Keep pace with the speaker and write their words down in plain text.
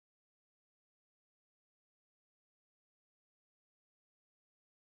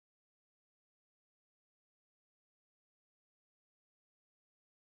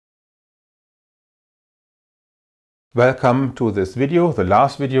Welcome to this video. The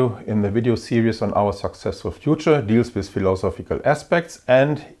last video in the video series on Our Successful Future deals with philosophical aspects,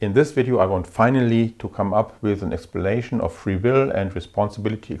 and in this video I want finally to come up with an explanation of free will and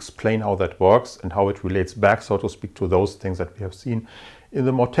responsibility, explain how that works and how it relates back, so to speak, to those things that we have seen in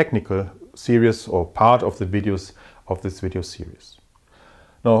the more technical series or part of the videos of this video series.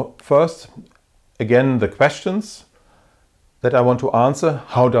 Now, first, again, the questions that I want to answer.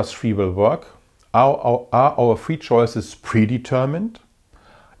 How does free will work? Are our free choices predetermined?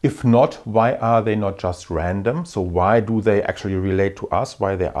 If not, why are they not just random? So why do they actually relate to us?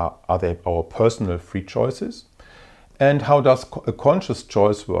 Why are they our personal free choices? And how does a conscious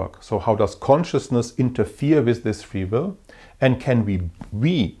choice work? So how does consciousness interfere with this free will? And can we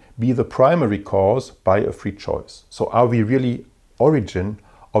be the primary cause by a free choice? So are we really origin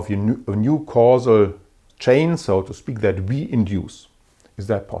of a new causal chain, so to speak, that we induce? Is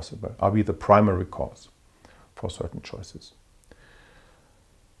that possible? Are we the primary cause for certain choices?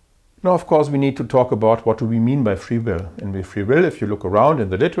 Now, of course, we need to talk about what do we mean by free will. And with free will, if you look around in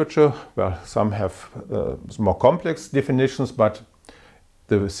the literature, well, some have more complex definitions, but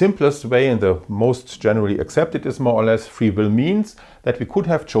the simplest way and the most generally accepted is more or less free will means that we could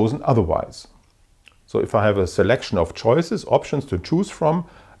have chosen otherwise. So if I have a selection of choices, options to choose from,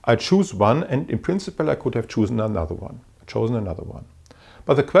 I choose one, and in principle I could have chosen another one.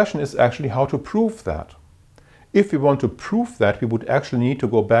 But the question is actually how to prove that. If we want to prove that, we would actually need to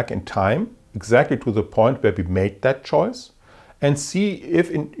go back in time, exactly to the point where we made that choice, and see if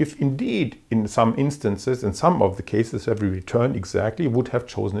indeed, in some instances, in some of the cases where we return exactly, would have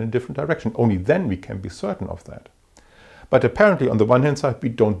chosen in a different direction. Only then we can be certain of that. But apparently, on the one hand side, we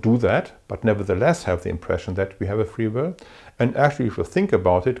don't do that, but nevertheless have the impression that we have a free will. And actually, if you think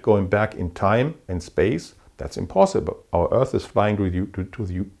about it, going back in time and space, that's impossible. Our Earth is flying through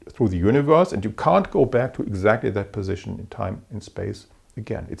the universe, and you can't go back to exactly that position in time and space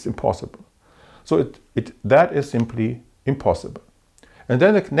again. It's impossible. So that is simply impossible. And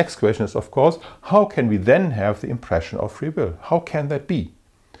then the next question is, of course, how can we then have the impression of free will? How can that be?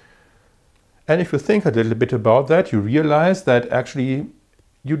 And if you think a little bit about that, you realize that actually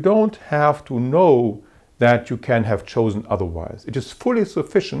you don't have to know that you can have chosen otherwise. It is fully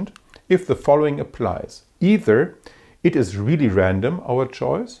sufficient if the following applies. Either it is really random, our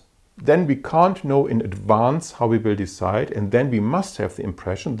choice, then we can't know in advance how we will decide, and then we must have the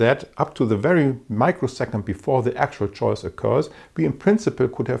impression that up to the very microsecond before the actual choice occurs, we in principle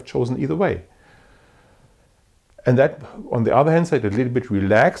could have chosen either way. And that, on the other hand side, a little bit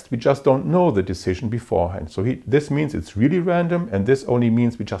relaxed, we just don't know the decision beforehand. So this means it's really random, and this only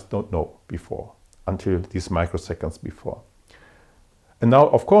means we just don't know before, until these microseconds before. And now,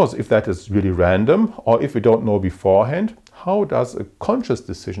 of course, if that is really random, or if we don't know beforehand, how does a conscious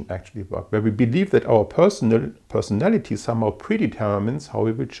decision actually work, where we believe that our personality somehow predetermines how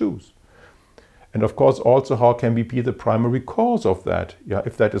we will choose? And of course, also, how can we be the primary cause of that,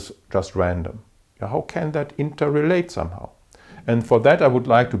 if that is just random? How can that interrelate somehow? And for that, I would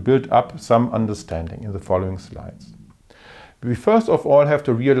like to build up some understanding in the following slides. We first of all have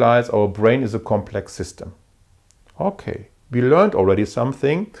to realize our brain is a complex system. Okay. We learned already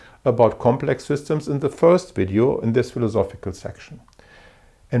something about complex systems in the first video in this philosophical section.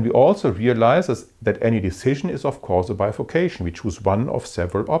 And we also realize that any decision is, of course, a bifurcation. We choose one of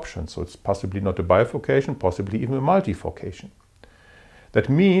several options. So it's possibly not a bifurcation, possibly even a multifocation. That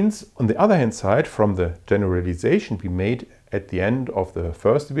means, on the other hand side, from the generalization we made at the end of the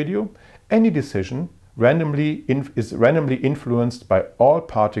first video, any decision is randomly influenced by all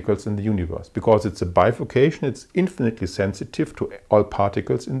particles in the universe. Because it's a bifurcation, it's infinitely sensitive to all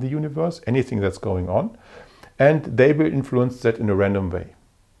particles in the universe, anything that's going on, and they will influence that in a random way.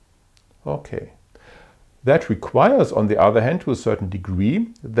 Okay. That requires, on the other hand, to a certain degree,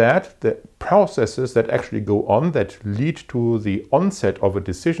 that the processes that actually go on, that lead to the onset of a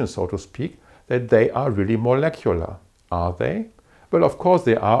decision, so to speak, that they are really molecular. Are they? Well, of course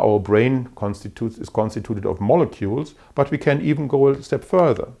they are. Our brain is constituted of molecules, but we can even go a step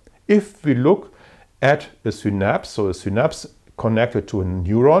further. If we look at a synapse, so a synapse connected to a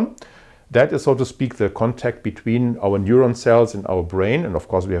neuron, that is, so to speak, the contact between our neuron cells and our brain. And of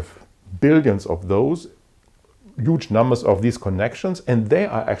course we have billions of those, huge numbers of these connections, and they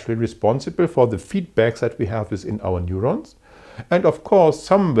are actually responsible for the feedbacks that we have within our neurons. And of course,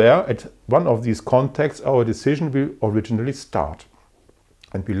 somewhere at one of these contacts, our decision will originally start.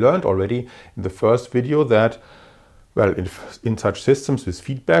 And we learned already in the first video that, well, in such systems with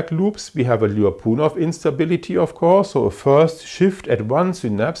feedback loops, we have a Lyapunov instability, of course. So a first shift at one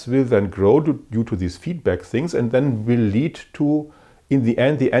synapse will then grow due to these feedback things, and then will lead to, in the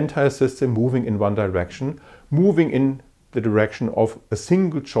end, the entire system moving in one direction, moving in the direction of a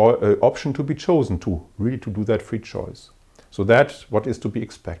single option to be chosen to, really to do that free choice. So that's what is to be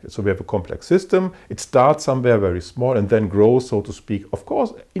expected. So we have a complex system. It starts somewhere very small and then grows, so to speak, of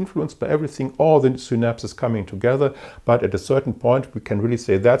course, influenced by everything, all the synapses coming together. But at a certain point, we can really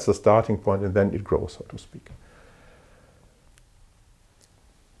say that's the starting point, and then it grows, so to speak.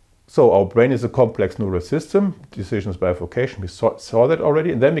 So our brain is a complex neural system, decisions bifurcation, we saw that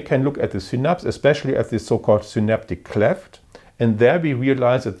already. And then we can look at the synapse, especially at the so-called synaptic cleft. And there we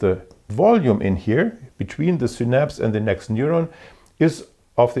realize that the volume in here between the synapse and the next neuron is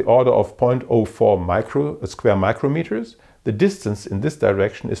of the order of 0.04 square micrometers. The distance in this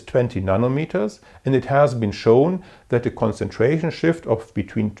direction is 20 nanometers, and it has been shown that the concentration shift of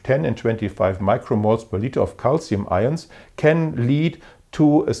between 10 and 25 micromoles per liter of calcium ions can lead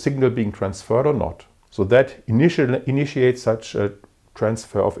to a signal being transferred or not. So that initiates such a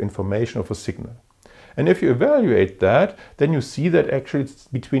transfer of information of a signal. And if you evaluate that, then you see that actually it's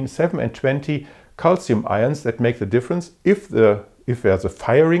between 7 and 20 calcium ions that make the difference if there's a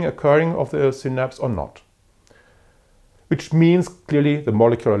firing occurring of the synapse or not. Which means clearly the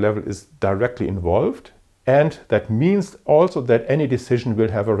molecular level is directly involved, and that means also that any decision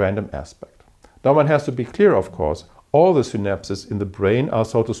will have a random aspect. Now one has to be clear, of course, all the synapses in the brain are,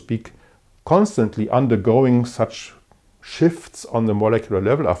 so to speak, constantly undergoing such shifts on the molecular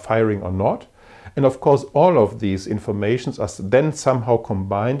level, are firing or not. And of course, all of these informations are then somehow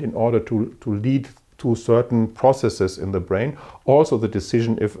combined in order to lead to certain processes in the brain. Also the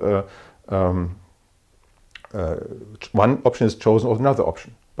decision if one option is chosen or another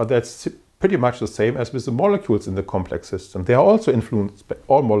option. But that's pretty much the same as with the molecules in the complex system. They are also influenced by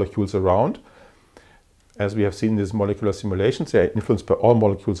all molecules around. As we have seen in these molecular simulations, they are influenced by all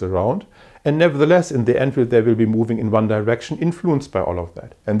molecules around. And nevertheless, in the end, they will be moving in one direction, influenced by all of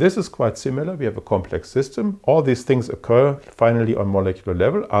that. And this is quite similar. We have a complex system. All these things occur finally on molecular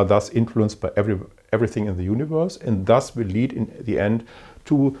level, are thus influenced by everything in the universe, and thus will lead in the end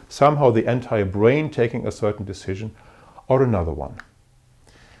to somehow the entire brain taking a certain decision or another one.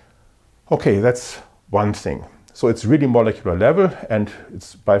 Okay, that's one thing. So it's really molecular level, and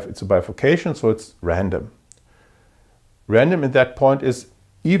it's a bifurcation, so it's random. Random at that point is,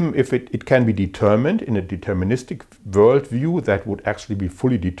 even if it can be determined in a deterministic worldview that would actually be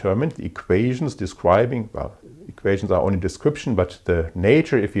fully determined, the equations describing, well, equations are only description, but the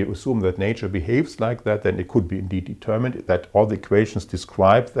nature, if you assume that nature behaves like that, then it could be indeed determined that all the equations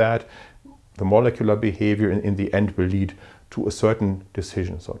describe that the molecular behavior in the end will lead to a certain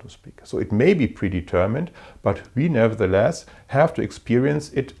decision, so to speak. So it may be predetermined, but we nevertheless have to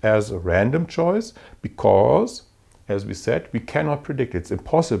experience it as a random choice because, as we said, we cannot predict. It's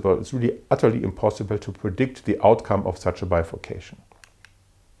impossible, it's really utterly impossible to predict the outcome of such a bifurcation.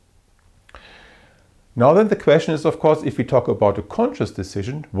 Now then the question is, of course, if we talk about a conscious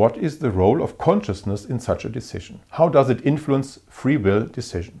decision, what is the role of consciousness in such a decision? How does it influence free will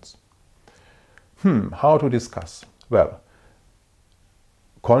decisions? How to discuss? Well,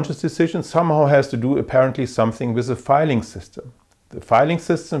 conscious decision somehow has to do apparently something with the filing system. The filing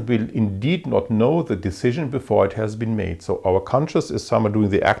system will indeed not know the decision before it has been made. So our conscious is somehow doing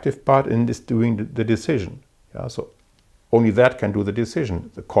the active part and is doing the decision. Yeah, so only that can do the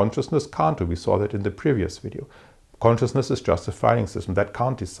decision. The consciousness can't do. We saw that in the previous video. Consciousness is just a filing system that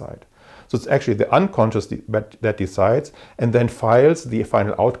can't decide. So it's actually the unconscious that decides and then files the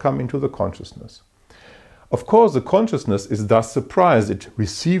final outcome into the consciousness. Of course, the consciousness is thus surprised. It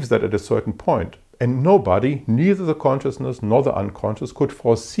receives that at a certain point. And nobody, neither the consciousness nor the unconscious, could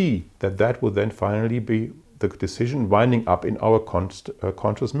foresee that that would then finally be the decision winding up in our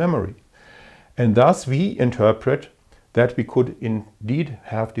conscious memory. And thus we interpret that we could indeed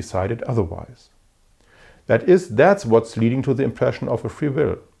have decided otherwise. That's what's leading to the impression of a free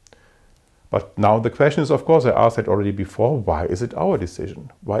will. But now the question is, of course, I asked that already before, why is it our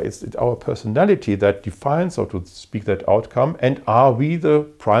decision? Why is it our personality that defines, so to speak, that outcome? And are we the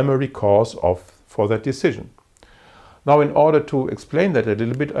primary cause for that decision? Now, in order to explain that a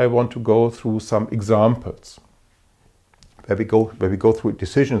little bit, I want to go through some examples where we go through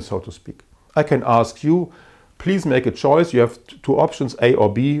decisions, so to speak. I can ask you, please make a choice. You have two options, A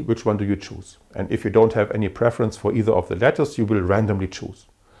or B. Which one do you choose? And if you don't have any preference for either of the letters, you will randomly choose.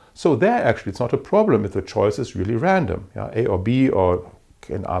 So there, actually, it's not a problem if the choice is really random. Yeah, A or B, or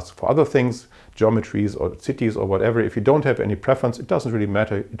can ask for other things, geometries or cities or whatever. If you don't have any preference, it doesn't really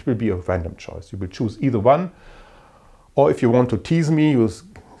matter. It will be a random choice. You will choose either one. Or if you want to tease me, you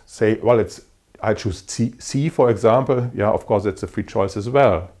say, well, I choose C, for example. Yeah, of course, it's a free choice as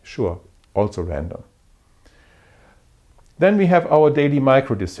well. Sure, also random. Then we have our daily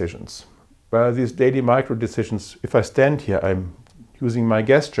micro decisions. well, these daily micro decisions, if I stand here, I'm using my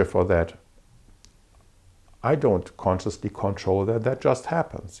gesture for that. I don't consciously control that. That just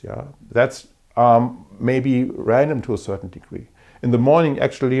happens. Yeah, that's maybe random to a certain degree. In the morning,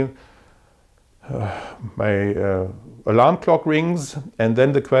 actually, my alarm clock rings, and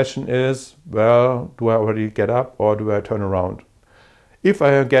then the question is, well, do I already get up or do I turn around? If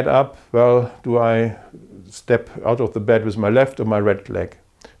I get up, well, do I step out of the bed with my left or my right leg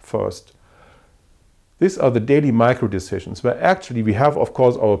first? These are the daily micro decisions where actually we have, of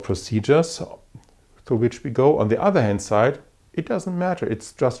course, our procedures to which we go. On the other hand side, it doesn't matter.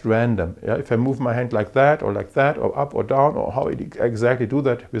 It's just random. Yeah? If I move my hand like that or up or down, or how I exactly do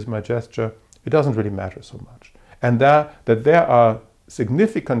that with my gesture, it doesn't really matter so much. And that there are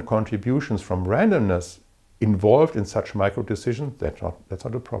significant contributions from randomness involved in such micro decisions, that's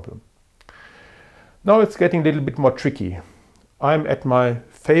not a problem. Now it's getting a little bit more tricky. I'm at my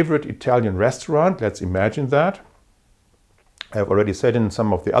favorite Italian restaurant. Let's imagine that. I've already said in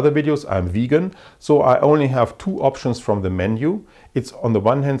some of the other videos, I'm vegan, so I only have two options from the menu. It's on the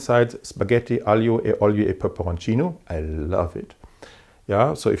one hand side, spaghetti aglio e olio e peperoncino. I love it.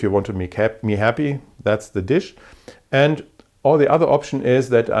 Yeah, so if you want to make me happy, that's the dish. And all the other option is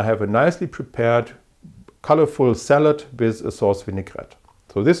that I have a nicely prepared, colorful salad with a sauce vinaigrette.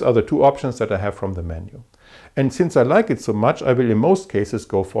 So these are the two options that I have from the menu. And since I like it so much, I will in most cases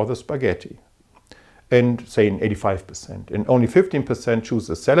go for the spaghetti. And say in 85%. And only 15% choose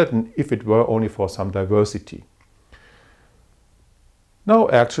the salad, and if it were only for some diversity. Now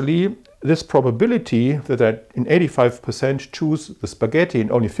actually, this probability that I in 85% choose the spaghetti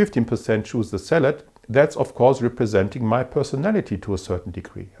and only 15% choose the salad, that's of course representing my personality to a certain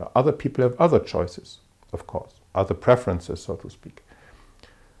degree. Other people have other choices, of course, other preferences, so to speak.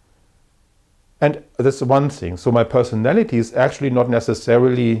 And that's one thing. So my personality is actually not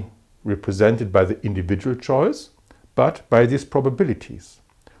necessarily represented by the individual choice, but by these probabilities.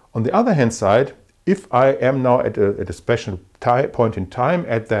 On the other hand side, if I am now at a special point in time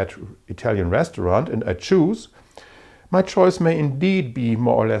at that Italian restaurant and I choose, my choice may indeed be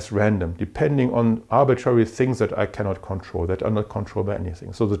more or less random, depending on arbitrary things that I cannot control, that are not controlled by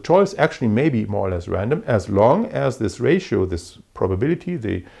anything. So the choice actually may be more or less random, as long as this ratio, this probability,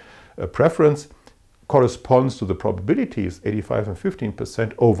 the preference, corresponds to the probabilities, 85 and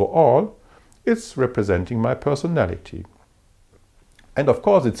 15% overall, it's representing my personality. And of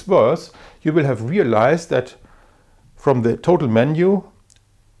course it's worse, you will have realized that from the total menu,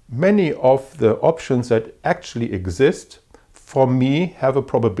 many of the options that actually exist for me have a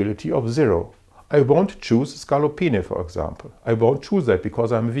probability of 0. I won't choose scallopine, for example. I won't choose that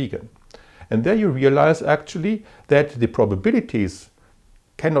because I'm vegan. And there you realize actually that the probabilities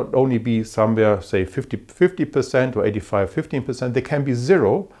cannot only be somewhere, say 50% or 85, 15%, they can be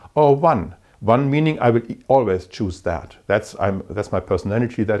 0 or 1. 1 meaning I will always choose that. That's my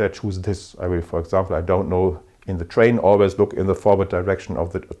personality, that I choose this. I will, for example, I don't know, in the train always look in the forward direction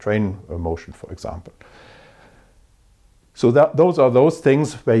of the train motion, for example. So those are those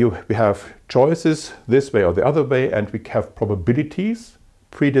things where we have choices this way or the other way, and we have probabilities,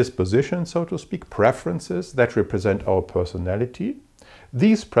 predispositions, so to speak, preferences that represent our personality.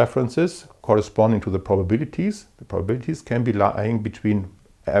 These preferences corresponding to the probabilities can be lying between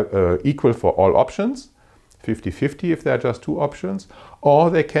equal for all options, 50-50 if there are just two options, or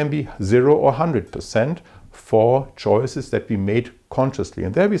they can be 0 or 100% for choices that we made consciously.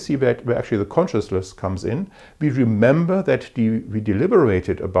 And there we see where actually the consciousness comes in. We remember that we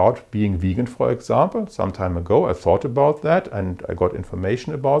deliberated about being vegan, for example, some time ago. I thought about that and I got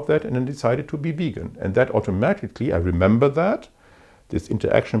information about that and then decided to be vegan. And that automatically, I remember that, this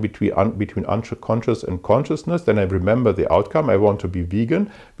interaction between unconscious and consciousness, then I remember the outcome. I want to be vegan,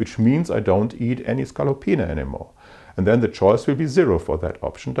 which means I don't eat any scallopine anymore. And then the choice will be 0 for that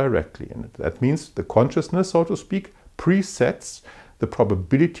option directly. And that means the consciousness, so to speak, presets the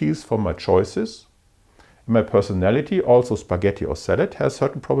probabilities for my choices. In my personality, also spaghetti or salad has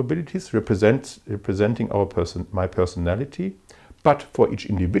certain probabilities representing my personality. But for each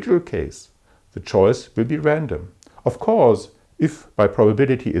individual case, the choice will be random. Of course, if my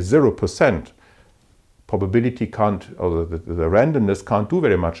probability is 0%, probability can't, or the randomness can't do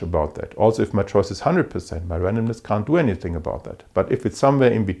very much about that. Also, if my choice is 100%, my randomness can't do anything about that. But if it's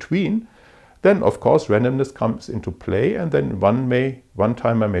somewhere in between, then of course randomness comes into play, and then one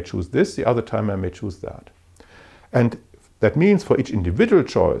time I may choose this, the other time I may choose that. And that means for each individual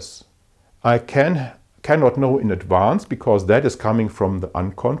choice, I cannot know in advance, because that is coming from the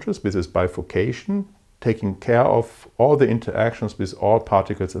unconscious with this bifurcation, taking care of all the interactions with all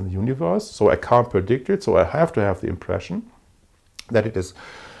particles in the universe. So I can't predict it, so I have to have the impression that it is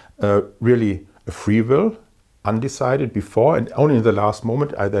really a free will, undecided before, and only in the last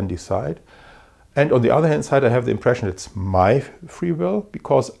moment I then decide. And on the other hand side, I have the impression it's my free will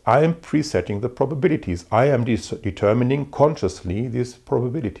because I am presetting the probabilities. I am determining consciously these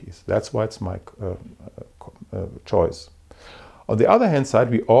probabilities. That's why it's my choice. On the other hand side,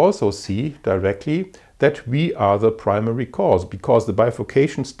 we also see directly that we are the primary cause because the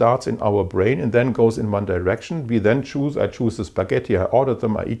bifurcation starts in our brain and then goes in one direction. We then choose, I choose the spaghetti, I order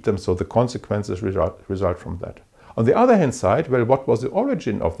them, I eat them, so the consequences result from that. On the other hand side, well, what was the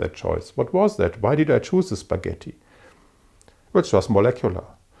origin of that choice? What was that? Why did I choose the spaghetti? Well, it's just molecular.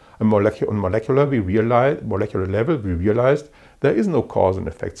 On molecular level, we realized there is no cause and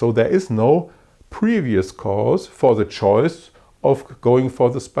effect. So there is no previous cause for the choice of going for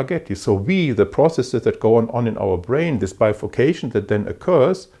the spaghetti. So the processes that go on in our brain, this bifurcation that then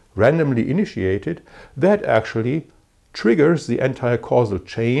occurs, randomly initiated, that actually triggers the entire causal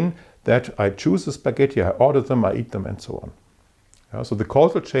chain that I choose the spaghetti, I order them, I eat them, and so on. Yeah, so the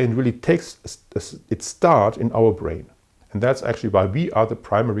causal chain really takes its start in our brain. And that's actually why we are the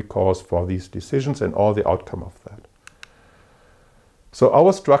primary cause for these decisions and all the outcome of that. So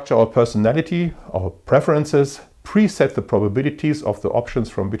our structure, our personality, our preferences preset the probabilities of the options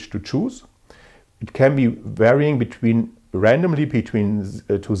from which to choose. It can be varying randomly between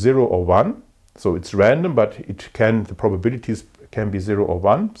to 0 or 1. So it's random, but the probabilities can be 0 or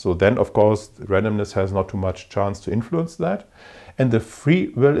 1. So then, of course, the randomness has not too much chance to influence that. And the free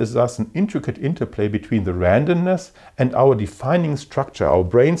will is thus an intricate interplay between the randomness and our defining structure, our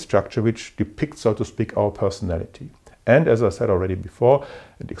brain structure, which depicts, so to speak, our personality. And as I said already before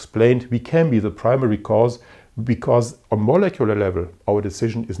and explained, we can be the primary cause because on molecular level, our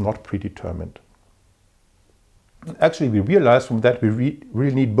decision is not predetermined. Actually, we realize from that we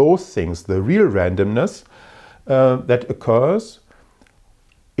really need both things, the real randomness that occurs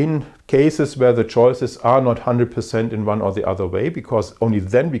in cases where the choices are not 100% in one or the other way, because only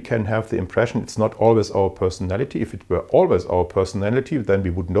then we can have the impression it's not always our personality. If it were always our personality, then we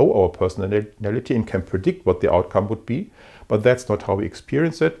would know our personality and can predict what the outcome would be. But that's not how we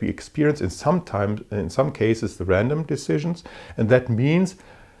experience it. We experience in some cases the random decisions, and that means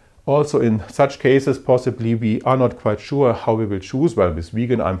also in such cases possibly we are not quite sure how we will choose. Well, with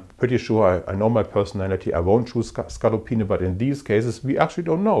vegan I'm pretty sure I know my personality, I won't choose scallopine, but in these cases we actually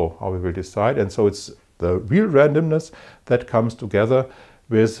don't know how we will decide, and so it's the real randomness that comes together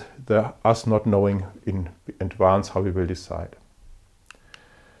with us not knowing in advance how we will decide.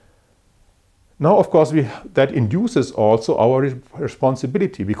 Now, of course, that induces also our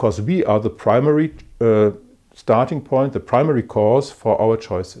responsibility because we are the primary starting point, the primary cause for our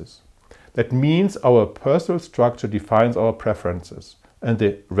choices. That means our personal structure defines our preferences, and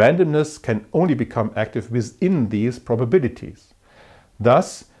the randomness can only become active within these probabilities.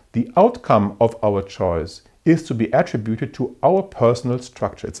 Thus, the outcome of our choice is to be attributed to our personal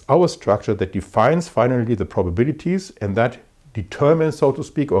structure. It's our structure that defines finally the probabilities and that determines, so to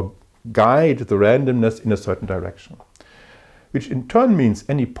speak, or guide the randomness in a certain direction. Which in turn means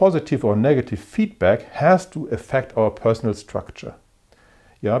any positive or negative feedback has to affect our personal structure.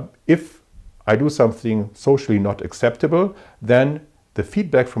 Yeah? If I do something socially not acceptable, then the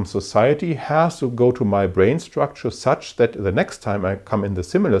feedback from society has to go to my brain structure such that the next time I come in the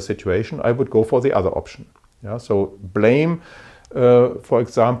similar situation, I would go for the other option. Yeah? So blame, for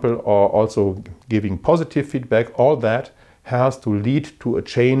example, or also giving positive feedback, all that has to lead to a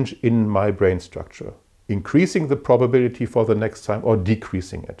change in my brain structure, increasing the probability for the next time or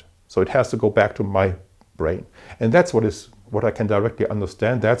decreasing it. So it has to go back to my brain. And that's what I can directly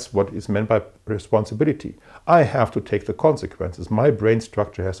understand. That's what is meant by responsibility. I have to take the consequences. My brain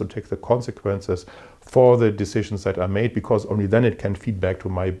structure has to take the consequences for the decisions that are made, because only then it can feed back to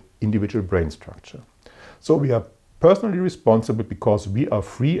my individual brain structure. So we are personally responsible because we are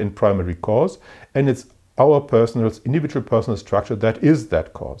free and primary cause, and it's our individual personal structure that is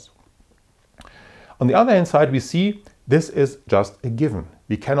that cause. On the other hand side, we see this is just a given.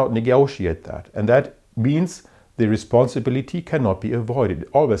 We cannot negotiate that. And that means the responsibility cannot be avoided. It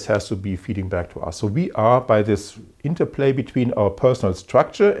always has to be feeding back to us. So we are, by this interplay between our personal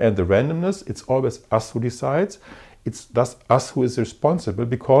structure and the randomness, it's always us who decides. It's thus us who is responsible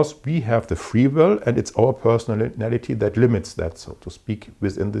because we have the free will, and it's our personality that limits that, so to speak,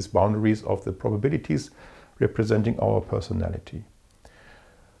 within these boundaries of the probabilities representing our personality.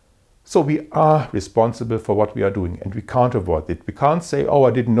 So we are responsible for what we are doing, and we can't avoid it. We can't say, oh,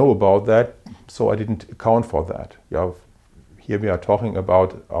 I didn't know about that, so I didn't account for that. Yeah, here we are talking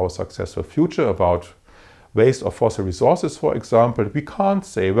about our successful future, about waste of fossil resources, for example. We can't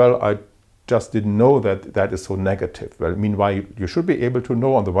say, well, I just didn't know that that is so negative. Well, meanwhile, you should be able to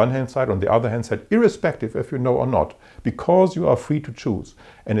know on the one hand side, on the other hand side, irrespective if you know or not, because you are free to choose.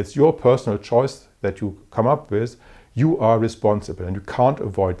 And it's your personal choice that you come up with. You are responsible and you can't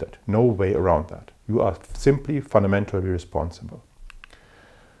avoid that. No way around that. You are simply fundamentally responsible.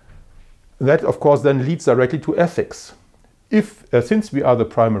 That, of course, then leads directly to ethics. Since we are the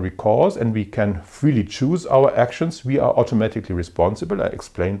primary cause and we can freely choose our actions, we are automatically responsible. I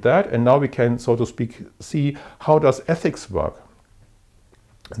explained that. And now we can, so to speak, see how does ethics work.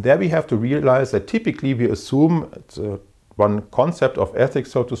 And there we have to realize that typically we assume, it's one concept of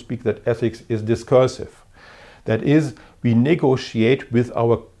ethics, so to speak, that ethics is discursive. That is, we negotiate with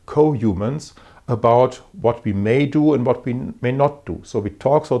our co-humans about what we may do and what we may not do. So we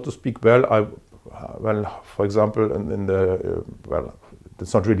talk, so to speak, well, for example, well,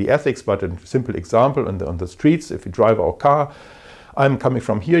 it's not really ethics, but a simple example on the streets, if we drive our car, I'm coming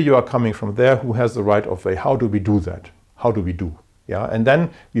from here, you are coming from there, who has the right of way? How do we do that? How do we do? Yeah, and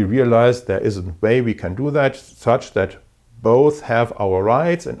then we realize there is a way we can do that such that both have our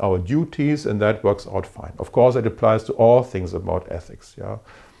rights and our duties, and that works out fine. Of course, it applies to all things about ethics. Yeah,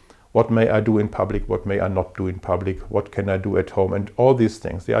 what may I do in public? What may I not do in public? What can I do at home? And all these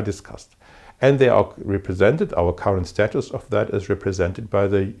things, they are discussed. And they are represented, our current status of that is represented by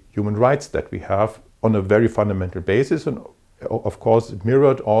the human rights that we have on a very fundamental basis, and of course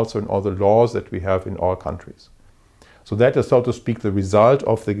mirrored also in all the laws that we have in all countries. So that is, so to speak, the result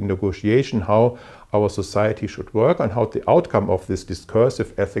of the negotiation, how our society should work and how the outcome of this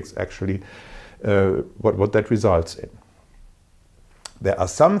discursive ethics actually, what that results in. There are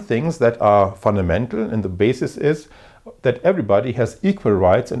some things that are fundamental, and the basis is that everybody has equal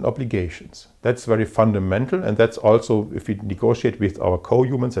rights and obligations. That's very fundamental, and that's also, if we negotiate with our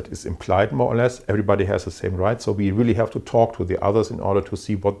co-humans, that is implied more or less. Everybody has the same rights, so we really have to talk to the others in order to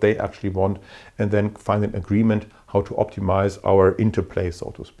see what they actually want and then find an agreement how to optimize our interplay,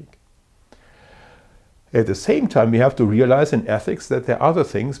 so to speak. At the same time, we have to realize in ethics that there are other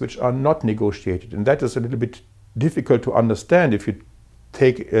things which are not negotiated, and that is a little bit difficult to understand. If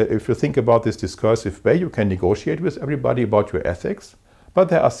you think about this discursive way, you can negotiate with everybody about your ethics, but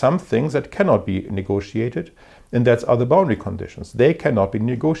there are some things that cannot be negotiated, and that's other boundary conditions. They cannot be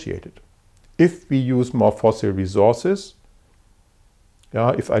negotiated. If we use more fossil resources,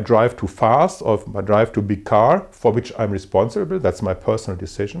 if I drive too fast or if I drive too big car, for which I'm responsible, that's my personal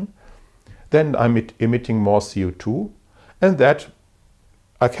decision, then I'm emitting more CO2, and that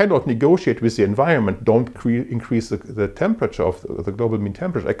I cannot negotiate with the environment, don't increase the temperature of the global mean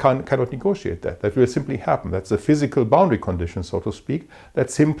temperature. I cannot negotiate that. That will simply happen. That's a physical boundary condition, so to speak,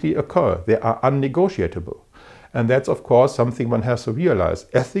 that simply occur. They are unnegotiable. And that's, of course, something one has to realize.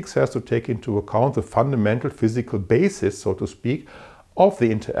 Ethics has to take into account the fundamental physical basis, so to speak, of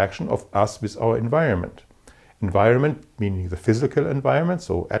the interaction of us with our environment. Environment meaning the physical environment,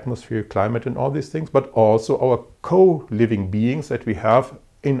 so atmosphere, climate and all these things, but also our co-living beings that we have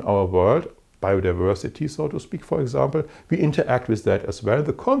in our world, biodiversity, so to speak, for example. We interact with that as well.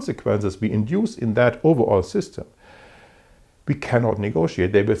 The consequences we induce in that overall system, we cannot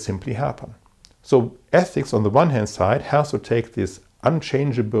negotiate. They will simply happen. So ethics, on the one hand side, has to take these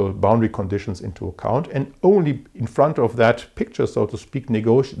unchangeable boundary conditions into account, and only in front of that picture, so to speak,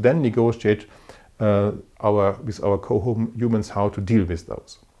 then negotiate with our co-humans how to deal with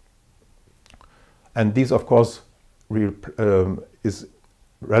those. And these, of course, is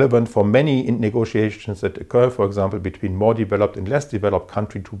relevant for many negotiations that occur, for example, between more developed and less developed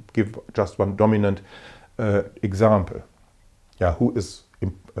countries, to give just one dominant example. Yeah, who is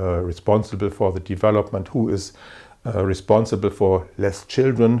responsible for the development, who is responsible for less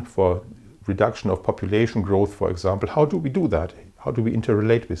children, for reduction of population growth, for example. How do we do that? How do we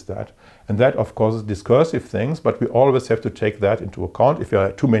interrelate with that? And that, of course, is discursive things, but we always have to take that into account. If there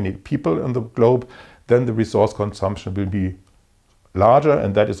are too many people on the globe, then the resource consumption will be larger,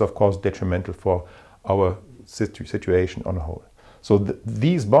 and that is, of course, detrimental for our situation on a whole. So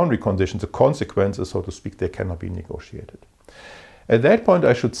these boundary conditions, the consequences, so to speak, they cannot be negotiated. At that point,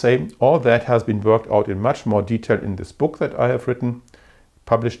 I should say, all that has been worked out in much more detail in this book that I have written,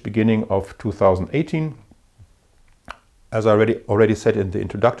 published beginning of 2018. As I already said in the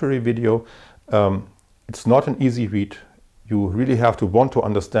introductory video, it's not an easy read. You really have to want to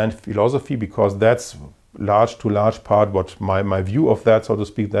understand philosophy, because that's to large part what my view of that, so to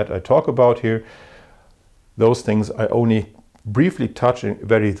speak, that I talk about here. Those things I only briefly touch,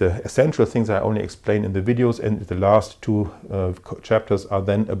 the essential things I only explain in the videos, and the last two chapters are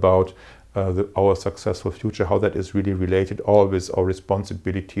then about our successful future, how that is really related all with our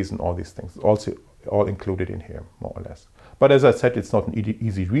responsibilities and all these things. Also all included in here, more or less. But as I said, it's not an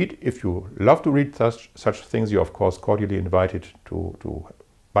easy read. If you love to read such things, you're of course cordially invited to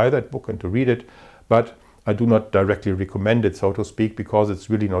buy that book and to read it. But I do not directly recommend it, so to speak, because it's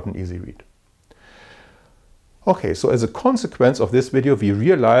really not an easy read. Okay, so as a consequence of this video, we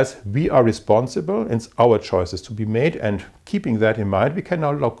realize we are responsible and it's our choices to be made. And keeping that in mind, we can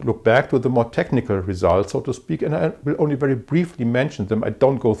now look back to the more technical results, so to speak. And I will only very briefly mention them. I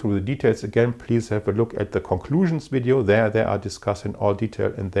don't go through the details again. Please have a look at the conclusions video. There they are discussed in all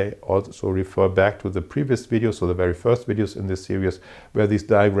detail, and they also refer back to the previous videos, so the very first videos in this series, where these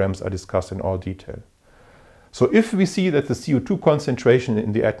diagrams are discussed in all detail. So if we see that the CO2 concentration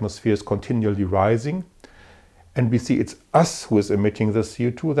in the atmosphere is continually rising, and we see it's us who is emitting the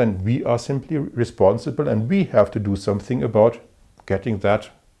CO2, then we are simply responsible and we have to do something about getting that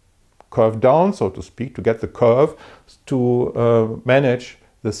curve down, so to speak, to get the curve to manage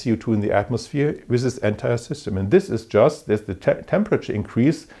the CO2 in the atmosphere with this entire system. And this is just, the temperature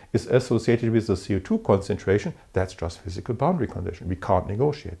increase is associated with the CO2 concentration. That's just physical boundary condition. We can't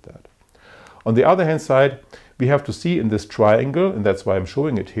negotiate that. On the other hand side, we have to see in this triangle, and that's why I'm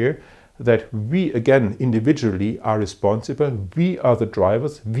showing it here, that we, again, individually are responsible. We are the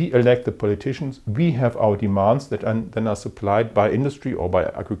drivers. We elect the politicians. We have our demands that then are supplied by industry or by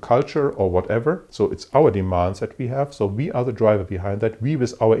agriculture or whatever. So it's our demands that we have. So we are the driver behind that. We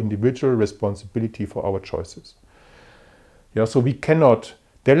with our individual responsibility for our choices. Yeah, so we cannot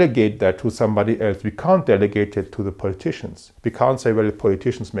delegate that to somebody else. We can't delegate it to the politicians. We can't say, well, the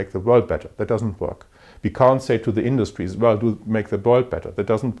politicians make the world better. That doesn't work. We can't say to the industries, well, do make the world better. That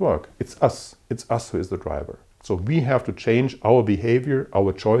doesn't work. It's us. It's us who is the driver. So we have to change our behavior,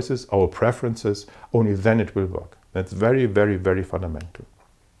 our choices, our preferences. Only then it will work. That's very, very, very fundamental.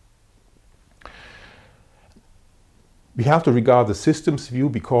 We have to regard the systems view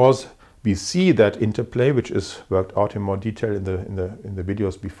because we see that interplay, which is worked out in more detail in the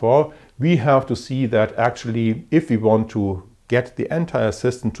videos before. We have to see that actually, if we want to get the entire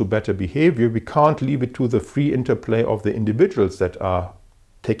system to better behavior, we can't leave it to the free interplay of the individuals that are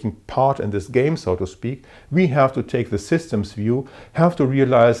taking part in this game, so to speak. We have to take the systems view, have to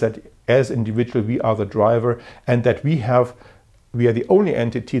realize that as individual we are the driver, and that we are the only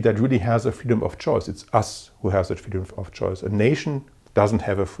entity that really has a freedom of choice. It's us who has that freedom of choice. A nation doesn't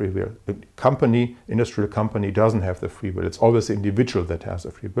have a free will. A company, industrial company, doesn't have the free will. It's always the individual that has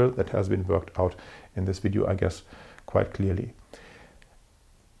a free will. That has been worked out in this video, I guess, quite clearly.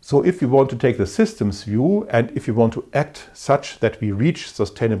 So if you want to take the systems view and if you want to act such that we reach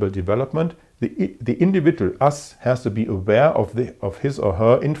sustainable development, the individual, us, has to be aware of his or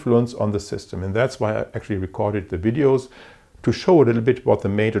her influence on the system. And that's why I actually recorded the videos, to show a little bit what the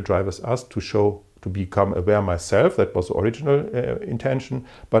major drivers are, to become aware myself. That was the original intention,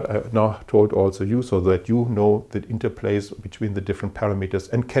 but I now told also you so that you know the interplays between the different parameters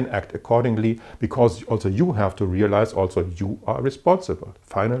and can act accordingly, because also you have to realize also you are responsible.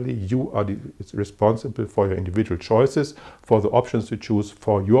 Finally, you are responsible for your individual choices, for the options you choose,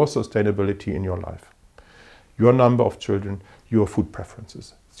 for your sustainability in your life. Your number of children, your food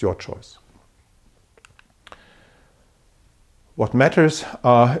preferences. It's your choice. What matters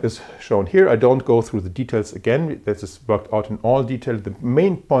is shown here. I don't go through the details again. This is worked out in all detail. The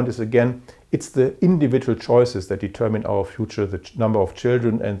main point is, again, it's the individual choices that determine our future, the number of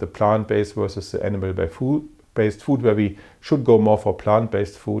children and the plant-based versus the animal-based food, where we should go more for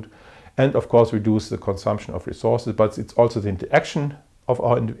plant-based food. And of course, reduce the consumption of resources, but it's also the interaction of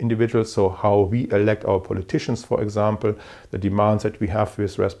our individuals, so how we elect our politicians, for example, the demands that we have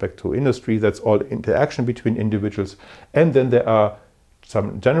with respect to industry, that's all interaction between individuals. And then there are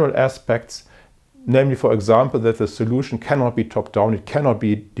some general aspects, namely, for example, that the solution cannot be top-down, it cannot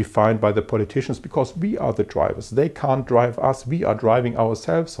be defined by the politicians, because we are the drivers. They can't drive us, we are driving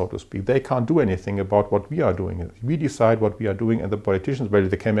ourselves, so to speak. They can't do anything about what we are doing. We decide what we are doing, and the politicians, well,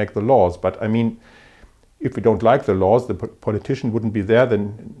 they can make the laws, but I mean, if we don't like the laws, the politician wouldn't be there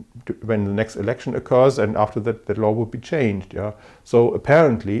then when the next election occurs, and after that, the law would be changed. Yeah? So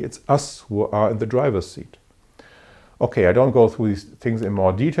apparently, it's us who are in the driver's seat. Okay, I don't go through these things in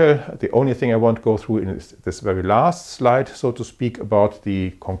more detail. The only thing I want to go through is this very last slide, so to speak, about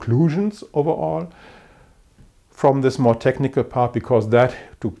the conclusions overall from this more technical part, because that,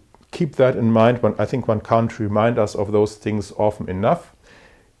 to keep that in mind, I think one can't remind us of those things often enough.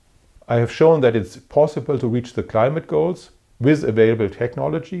 I have shown that it's possible to reach the climate goals with available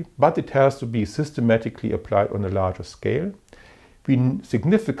technology, but it has to be systematically applied on a larger scale. We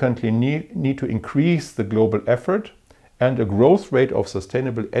significantly need to increase the global effort, and a growth rate of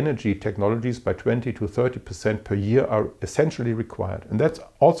sustainable energy technologies by 20 to 30% per year are essentially required. And that's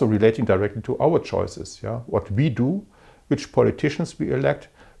also relating directly to our choices. Yeah? What we do, which politicians we elect,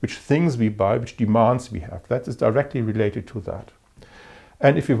 which things we buy, which demands we have. That is directly related to that.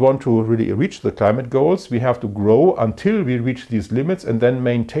 And if we want to really reach the climate goals, we have to grow until we reach these limits and then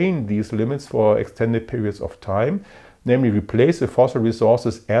maintain these limits for extended periods of time, namely replace the fossil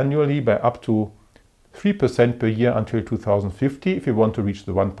resources annually by up to 3% per year until 2050 if we want to reach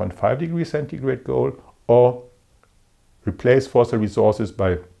the 1.5 degree centigrade goal, or replace fossil resources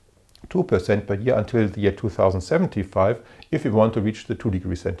by 2% per year until the year 2075 if we want to reach the 2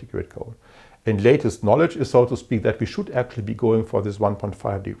 degree centigrade goal. And latest knowledge is, so to speak, that we should actually be going for this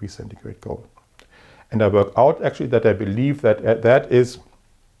 1.5 degree centigrade goal. And I work out actually that I believe that that is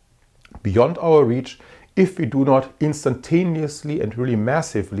beyond our reach if we do not instantaneously and really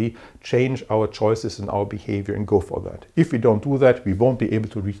massively change our choices and our behavior and go for that. If we don't do that, we won't be able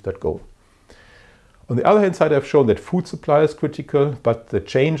to reach that goal. On the other hand side, I've shown that food supply is critical, but the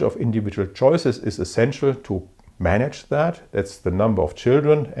change of individual choices is essential to manage that. That's the number of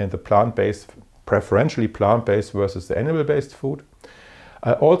children and the plant-based, preferentially plant-based versus the animal-based food.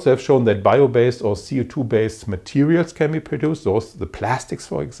 I also have shown that bio-based or CO2-based materials can be produced, those the plastics,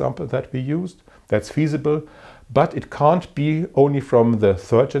 for example, that we used. That's feasible, but it can't be only from the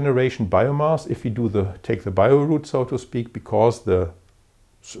third generation biomass if we take the bio route, so to speak, because the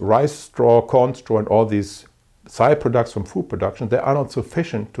rice straw, corn straw, and all these side products from food production, they are not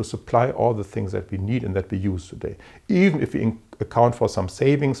sufficient to supply all the things that we need and that we use today. Even if we account for some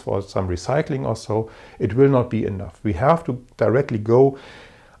savings, for some recycling or so, it will not be enough. We have to directly go,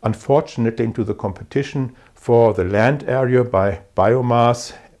 unfortunately, into the competition for the land area by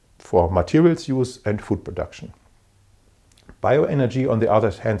biomass, for materials use and food production. Bioenergy, on the other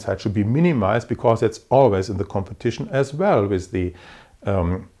hand side, should be minimized because it's always in the competition as well with the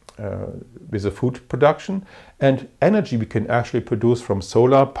food production. And energy we can actually produce from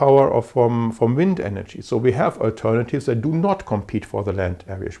solar power or from wind energy. So we have alternatives that do not compete for the land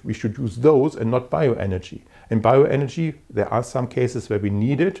area. We should use those and not bioenergy. In bioenergy, there are some cases where we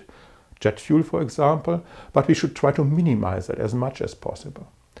need it, jet fuel, for example, but we should try to minimize that as much as possible,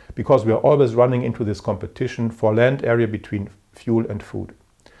 because we are always running into this competition for land area between fuel and food.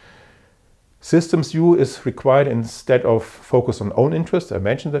 Systems view is required instead of focus on own interests. I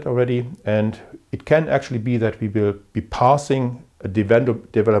mentioned that already, and it can actually be that we will be passing a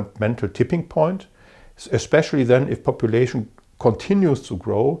developmental tipping point, especially then if population continues to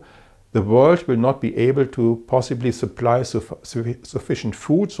grow. The world will not be able to possibly supply sufficient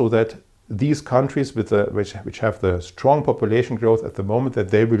food so that these countries which have the strong population growth at the moment, that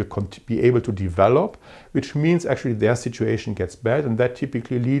they will be able to develop, which means actually their situation gets bad, and that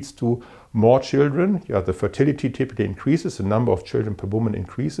typically leads to more children. Yeah, the fertility typically increases, the number of children per woman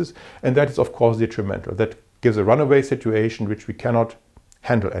increases, and that is of course detrimental. That gives a runaway situation which we cannot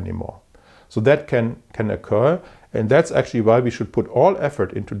handle anymore. So that can occur, and that's actually why we should put all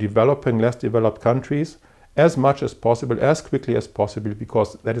effort into developing less developed countries as much as possible, as quickly as possible,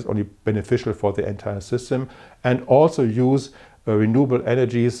 because that is only beneficial for the entire system, and also use renewable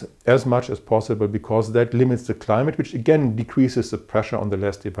energies as much as possible, because that limits the climate, which again decreases the pressure on the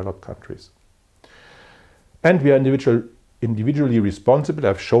less developed countries. And we are individually responsible.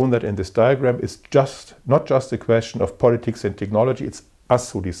 I've shown that in this diagram. It's not just a question of politics and technology, it's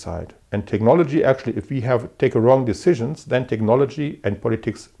us who decide. And technology, actually, if we take wrong decisions, then technology and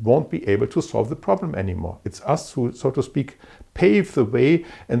politics won't be able to solve the problem anymore. It's us who, so to speak, pave the way,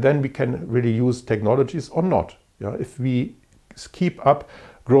 and then we can really use technologies or not. Yeah? If we keep up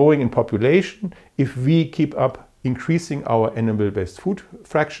growing in population, if we keep up increasing our animal-based food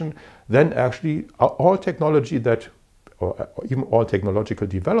fraction, then actually all technology or even all technological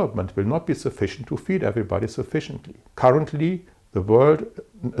development will not be sufficient to feed everybody sufficiently. Currently,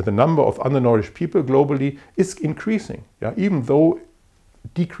 the number of undernourished people globally is increasing. Yeah? Even though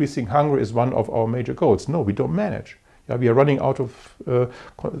decreasing hunger is one of our major goals. No, we don't manage. Yeah? We are running out of,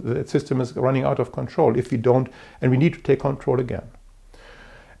 the system is running out of control if we don't, and we need to take control again.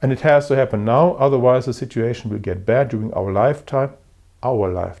 And it has to happen now, otherwise the situation will get bad during our lifetime,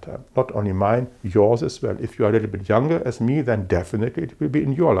 not only mine, yours as well. If you are a little bit younger as me, then definitely it will be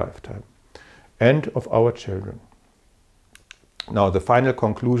in your lifetime, and of our children. Now, the final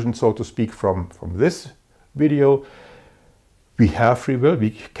conclusion, so to speak, from this video: we have free will.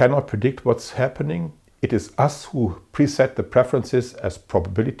 We cannot predict what's happening. It is us who preset the preferences as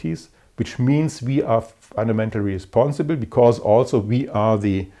probabilities, which means we are fundamentally responsible, because also we are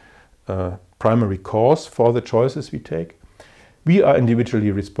the primary cause for the choices we take. We are individually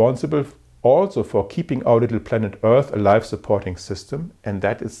responsible also for keeping our little planet Earth a life-supporting system, and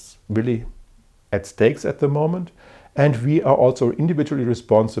that is really at stakes at the moment. And we are also individually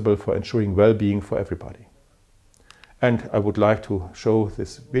responsible for ensuring well-being for everybody. And I would like to show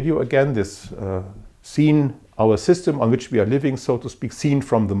this video again, this scene, our system on which we are living, so to speak, seen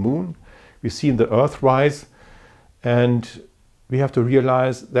from the moon. We've seen the Earth rise, and we have to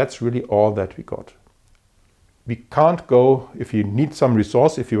realize that's really all that we got. We can't go, if you need some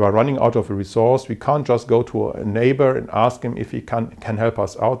resource, if you are running out of a resource, we can't just go to a neighbor and ask him if he can help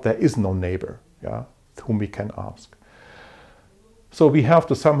us out. There is no neighbor, yeah, whom we can ask. So we have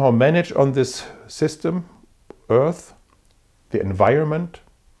to somehow manage on this system, Earth, the environment,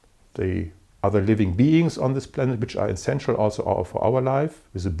 the other living beings on this planet, which are essential also for our life,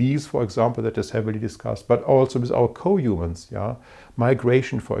 with the bees, for example, that is heavily discussed, but also with our co-humans, yeah?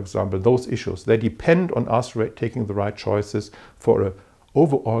 Migration, for example, those issues, they depend on us taking the right choices for an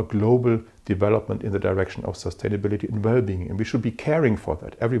overall global development in the direction of sustainability and well-being, and we should be caring for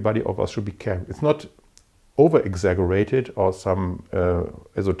that. Everybody of us should be caring. It's not over-exaggerated or some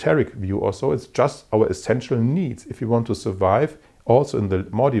esoteric view or so, it's just our essential needs if we want to survive. Also in the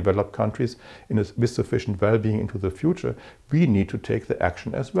more developed countries, with sufficient well-being into the future, we need to take the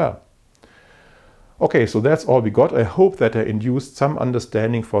action as well. Okay, so that's all we got. I hope that I induced some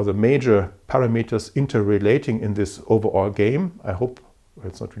understanding for the major parameters interrelating in this overall game. I hope, well,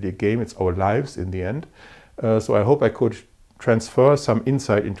 it's not really a game, it's our lives in the end. So I hope I could transfer some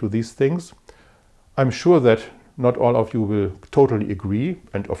insight into these things. I'm sure that not all of you will totally agree,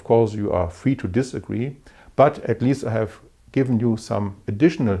 and of course you are free to disagree, but at least I have given you some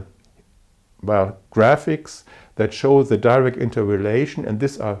additional graphics that show the direct interrelation, and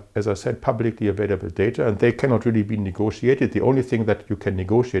these are, as I said, publicly available data, and they cannot really be negotiated. The only thing that you can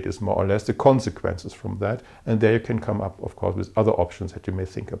negotiate is more or less the consequences from that, and there you can come up, of course, with other options that you may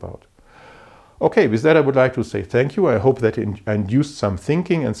think about. Okay, with that I would like to say thank you. I hope that it induced some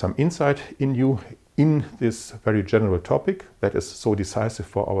thinking and some insight in you in this very general topic that is so decisive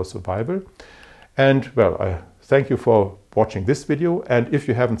for our survival. And well, I thank you for watching this video, and if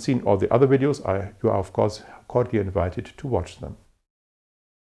you haven't seen all the other videos, you are of course cordially invited to watch them.